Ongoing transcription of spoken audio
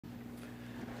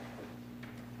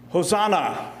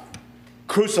Hosanna,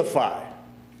 crucify.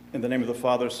 In the name of the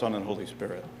Father, Son, and Holy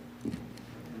Spirit.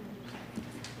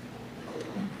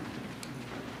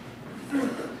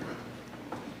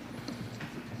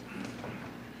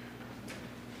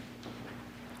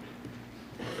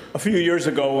 A few years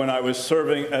ago, when I was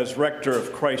serving as rector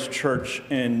of Christ Church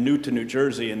in Newton, New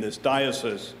Jersey, in this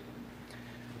diocese,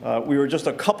 we were just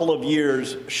a couple of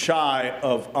years shy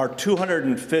of our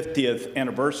 250th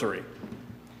anniversary.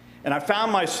 And I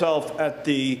found myself at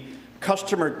the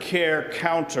customer care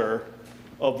counter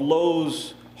of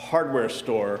Lowe's hardware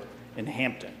store in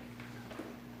Hampton,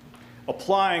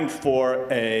 applying for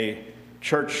a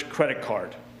church credit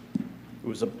card. It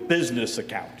was a business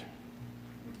account.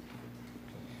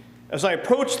 As I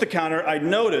approached the counter, I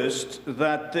noticed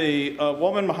that the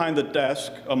woman behind the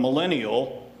desk, a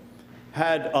millennial,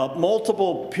 had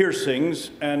multiple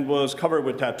piercings and was covered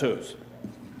with tattoos.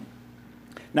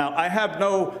 Now, I have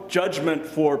no judgment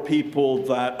for people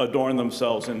that adorn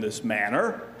themselves in this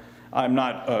manner. I'm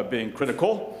not being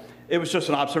critical. It was just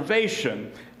an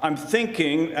observation. I'm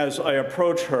thinking, as I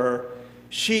approach her,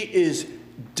 she is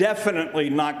definitely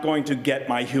not going to get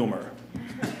my humor.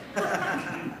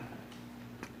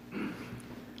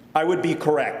 I would be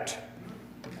correct.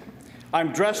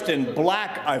 I'm dressed in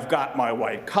black, I've got my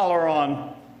white collar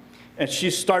on, and she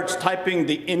starts typing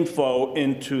the info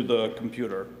into the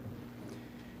computer.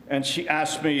 And she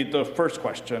asked me the first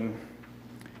question.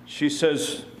 She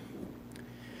says,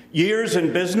 "Years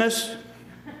in business?"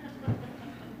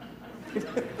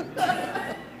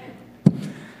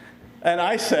 And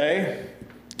I say,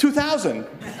 2000.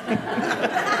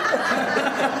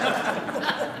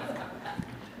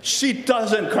 She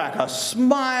doesn't crack a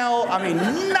smile. I mean,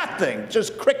 nothing,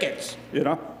 just crickets, you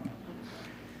know?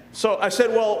 So I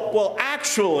said, well,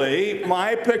 actually,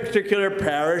 my particular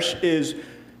parish is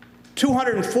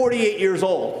 248 years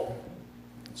old.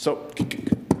 So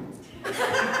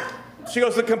she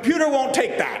goes, "The computer won't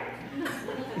take that."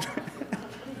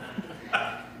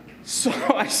 So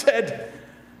I said,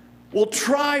 "Well,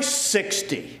 try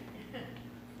 60.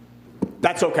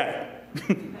 That's okay."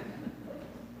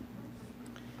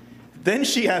 Then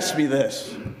she asked me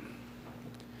this: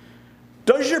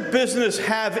 "Does your business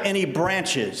have any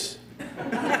branches?"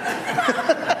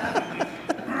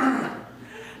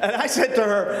 And I said to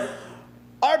her,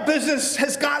 "Our business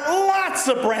has got lots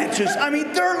of branches. I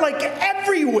mean, they're like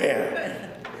everywhere.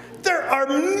 There are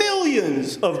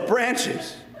millions of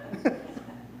branches."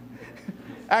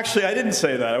 Actually, I didn't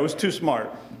say that. I was too smart.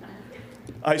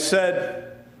 I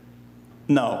said,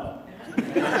 "No."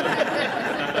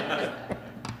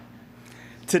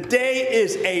 Today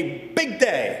is a big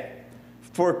day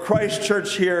for Christ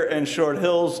Church here in Short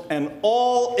Hills and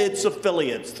all its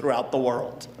affiliates throughout the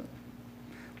world.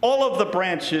 All of the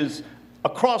branches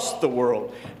across the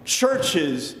world,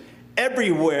 churches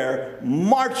everywhere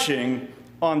marching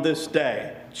on this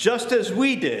day, just as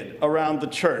we did around the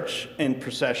church in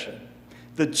procession.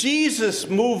 The Jesus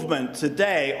movement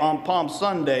today on Palm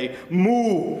Sunday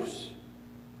moves.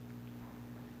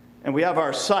 And we have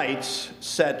our sights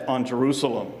set on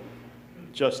Jerusalem,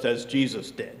 just as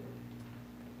Jesus did,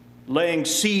 laying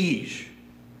siege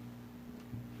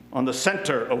on the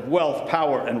center of wealth,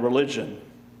 power, and religion.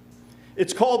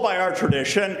 It's called by our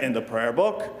tradition in the prayer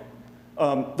book,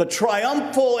 the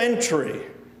triumphal entry.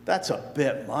 That's a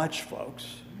bit much, folks.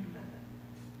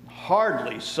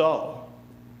 Hardly so.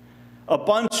 A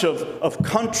bunch of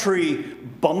country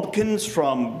bumpkins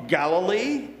from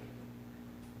Galilee.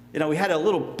 You know, we had a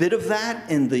little bit of that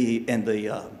in the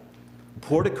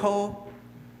portico,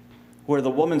 where the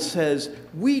woman says,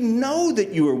 "We know that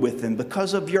you are with him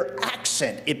because of your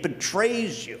accent. It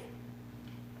betrays you."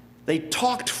 They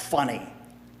talked funny,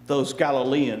 those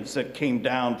Galileans that came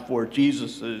down for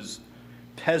Jesus's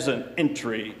peasant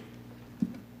entry.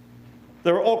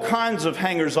 There were all kinds of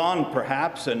hangers-on,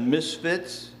 perhaps, and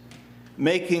misfits,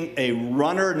 making a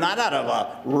runner, not out of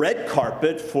a red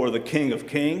carpet for the King of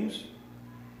Kings.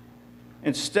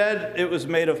 Instead, it was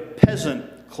made of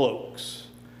peasant cloaks,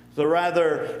 the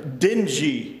rather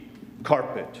dingy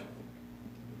carpet.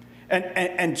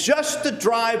 And just to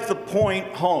drive the point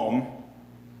home,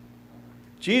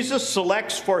 Jesus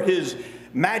selects for his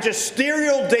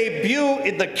magisterial debut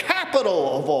in the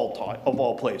capital of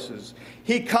all places.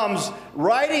 He comes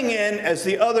riding in, as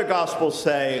the other Gospels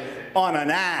say, on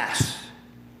an ass.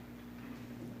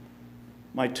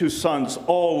 My two sons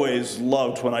always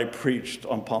loved when I preached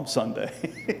on Palm Sunday.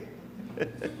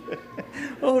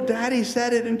 "Oh, Daddy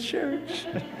said it in church."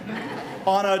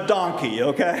 On a donkey,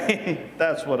 okay?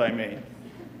 That's what I mean.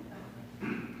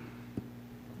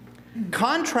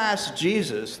 Contrast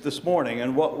Jesus this morning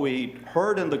and what we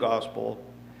heard in the gospel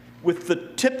with the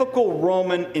typical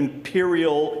Roman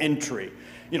imperial entry.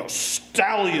 You know,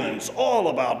 stallions, all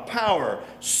about power,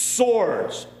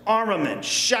 swords, armament,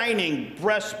 shining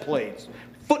breastplates,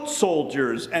 foot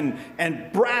soldiers, and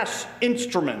brass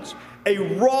instruments. A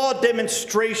raw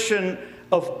demonstration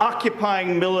of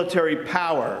occupying military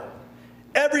power.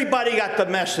 Everybody got the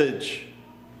message.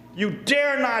 You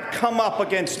dare not come up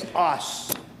against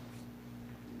us.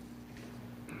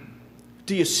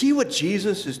 Do you see what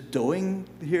Jesus is doing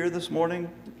here this morning?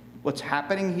 What's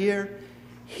happening here?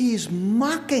 He's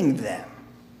mocking them.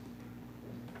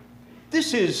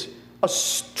 This is a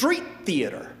street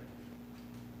theater.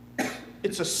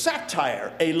 It's a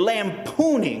satire, a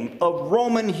lampooning of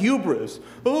Roman hubris.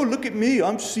 Oh, look at me,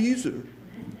 I'm Caesar.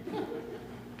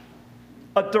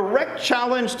 A direct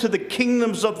challenge to the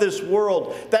kingdoms of this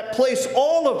world that place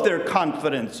all of their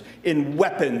confidence in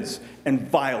weapons and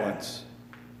violence.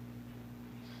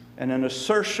 And an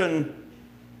assertion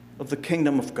of the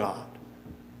kingdom of God.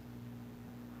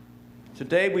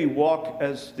 Today we walk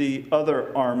as the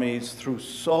other armies through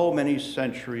so many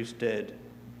centuries did.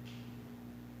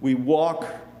 We walk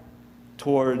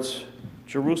towards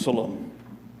Jerusalem.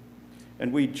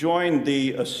 And we join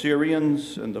the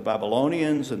Assyrians and the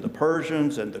Babylonians and the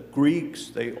Persians and the Greeks.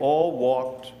 They all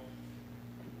walked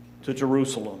to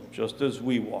Jerusalem, just as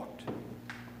we walked.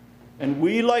 And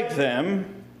we, like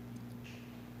them,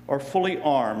 are fully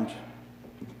armed.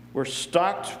 We're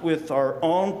stocked with our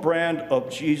own brand of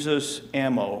Jesus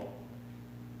ammo,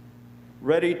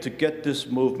 ready to get this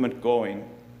movement going.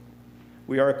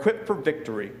 We are equipped for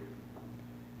victory,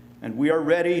 and we are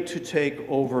ready to take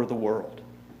over the world.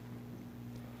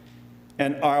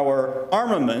 And our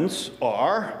armaments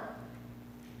are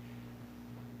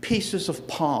pieces of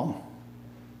palm,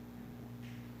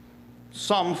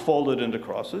 some folded into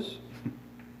crosses.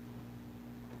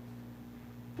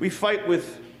 We fight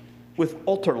with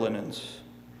altar linens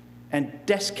and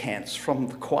descants from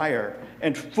the choir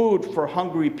and food for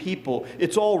hungry people.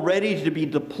 It's all ready to be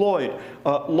deployed,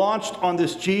 launched on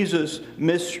this Jesus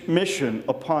mission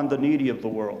upon the needy of the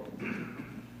world.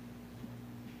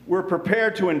 We're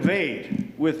prepared to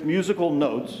invade with musical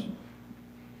notes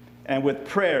and with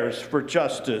prayers for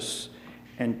justice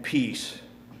and peace.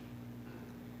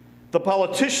 The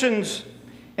politicians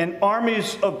and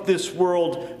armies of this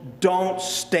world don't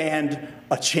stand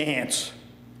a chance.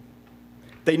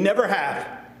 They never have.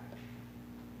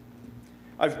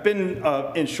 I've been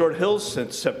in Short Hills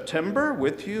since September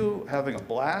with you, having a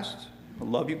blast. I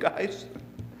love you guys.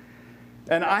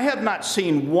 And I have not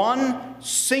seen one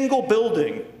single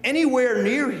building anywhere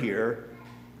near here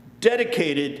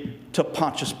dedicated to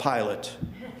Pontius Pilate.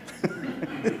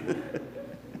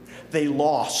 They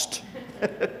lost.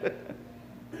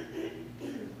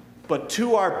 But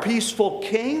to our peaceful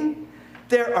king,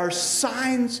 there are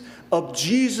signs of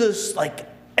Jesus like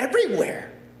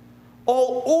everywhere,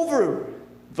 all over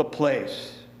the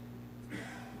place.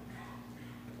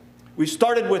 We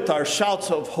started with our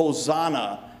shouts of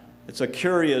Hosanna. It's a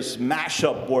curious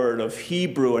mashup word of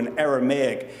Hebrew and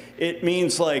Aramaic. It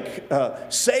means like,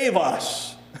 save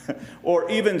us. Or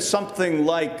even something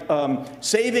like,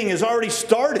 saving has already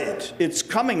started. It's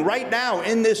coming right now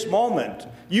in this moment.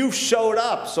 You've showed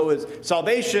up, so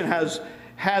salvation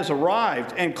has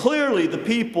arrived. And clearly the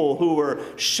people who were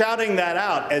shouting that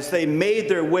out as they made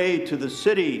their way to the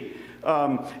city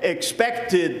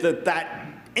expected that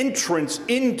entrance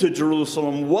into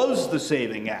Jerusalem was the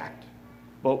saving act.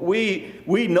 But we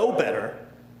know better.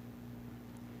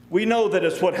 We know that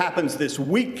it's what happens this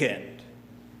weekend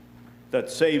that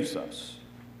saves us.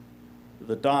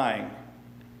 The dying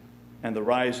and the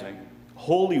rising.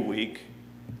 Holy Week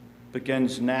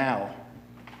begins now.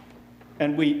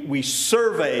 And we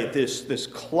survey this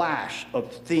clash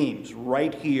of themes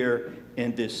right here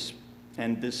in this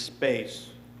space.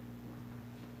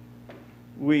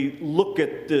 We look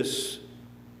at this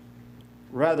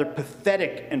rather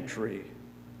pathetic entry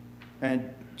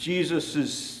and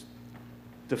Jesus'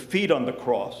 defeat on the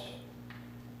cross.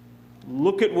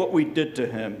 Look at what we did to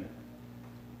him.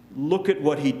 Look at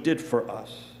what he did for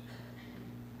us.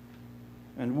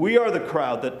 And we are the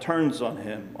crowd that turns on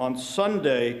him. On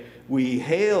Sunday, we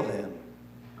hail him.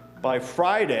 By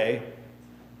Friday,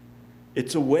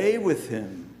 it's away with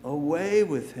him, away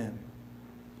with him.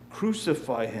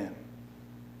 Crucify him.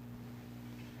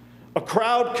 A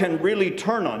crowd can really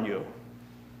turn on you.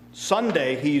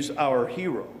 Sunday, he's our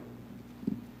hero.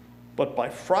 But by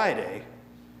Friday,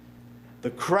 the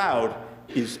crowd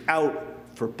is out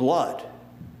for blood.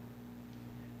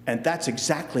 And that's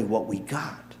exactly what we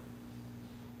got.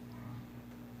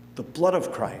 The blood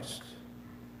of Christ,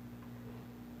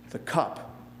 the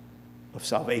cup of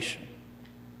salvation.